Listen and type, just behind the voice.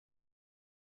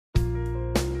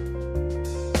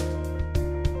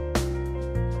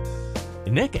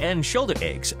Neck and shoulder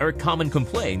aches are common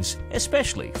complaints,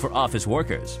 especially for office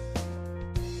workers.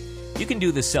 You can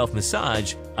do the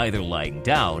self-massage either lying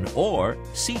down or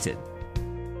seated.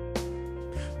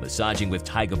 Massaging with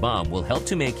Tiger Balm will help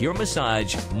to make your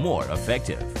massage more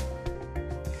effective.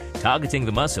 Targeting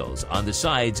the muscles on the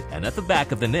sides and at the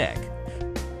back of the neck.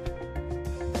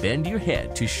 Bend your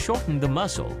head to shorten the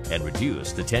muscle and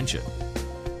reduce the tension.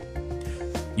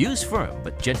 Use firm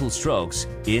but gentle strokes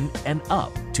in and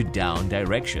up to down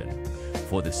direction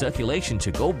for the circulation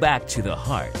to go back to the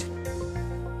heart.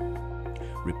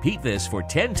 Repeat this for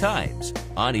 10 times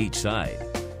on each side.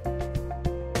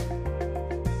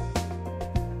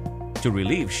 To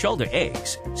relieve shoulder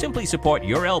aches, simply support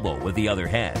your elbow with the other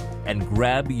hand and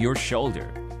grab your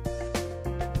shoulder.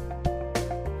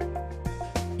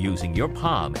 Using your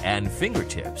palm and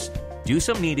fingertips, do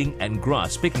some kneading and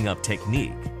gross picking up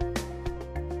technique.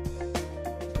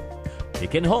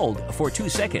 Pick and hold for 2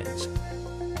 seconds.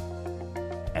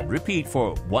 And repeat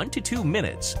for 1 to 2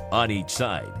 minutes on each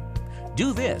side.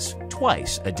 Do this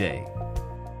twice a day.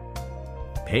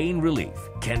 Pain relief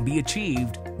can be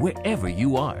achieved wherever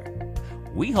you are.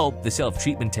 We hope the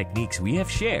self-treatment techniques we have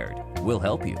shared will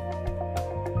help you.